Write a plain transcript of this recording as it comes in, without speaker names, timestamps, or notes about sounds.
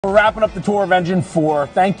We're wrapping up the tour of Engine 4.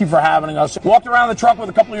 Thank you for having us. Walked around the truck with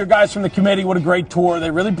a couple of your guys from the committee. What a great tour. They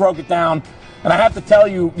really broke it down. And I have to tell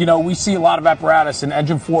you, we see a lot of apparatus, and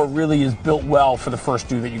Engine 4 really is built well for the first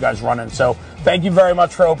two that you guys run in. So thank you very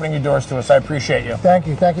much for opening your doors to us. I appreciate you. Thank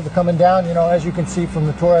you. Thank you for coming down. As you can see from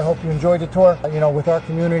the tour, I hope you enjoyed the tour. With our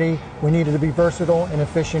community, we needed to be versatile and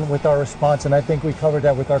efficient with our response, and I think we covered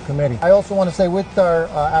that with our committee. I also want to say with our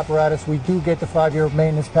apparatus, we do get the 5-year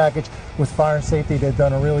maintenance package with Fire and Safety. They've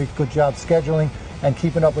done a really good job scheduling and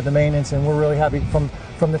keeping up with the maintenance, and we're really happy.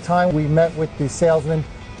 From the time we met with the salesman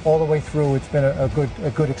all the way through, it's been a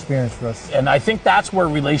good experience for us. And I think that's where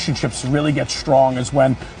relationships really get strong, is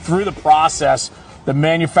when through the process the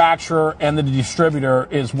manufacturer and the distributor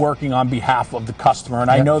is working on behalf of the customer.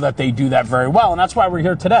 And I know that they do that very well, and that's why we're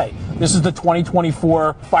here today. This is the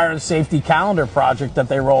 2024 Fire and Safety Calendar project that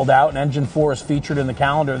they rolled out, and Engine 4 is featured in the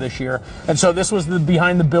calendar this year. And so this was the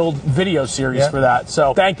Behind the Build video series for that.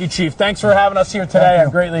 So thank you, Chief. Thanks for having us here today. I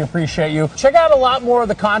greatly appreciate you. Check out a lot more of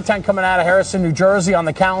the content coming out of Harrison, New Jersey on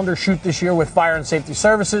the calendar shoot this year with Fire and Safety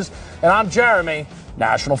Services. And I'm Jeremy,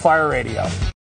 National Fire Radio.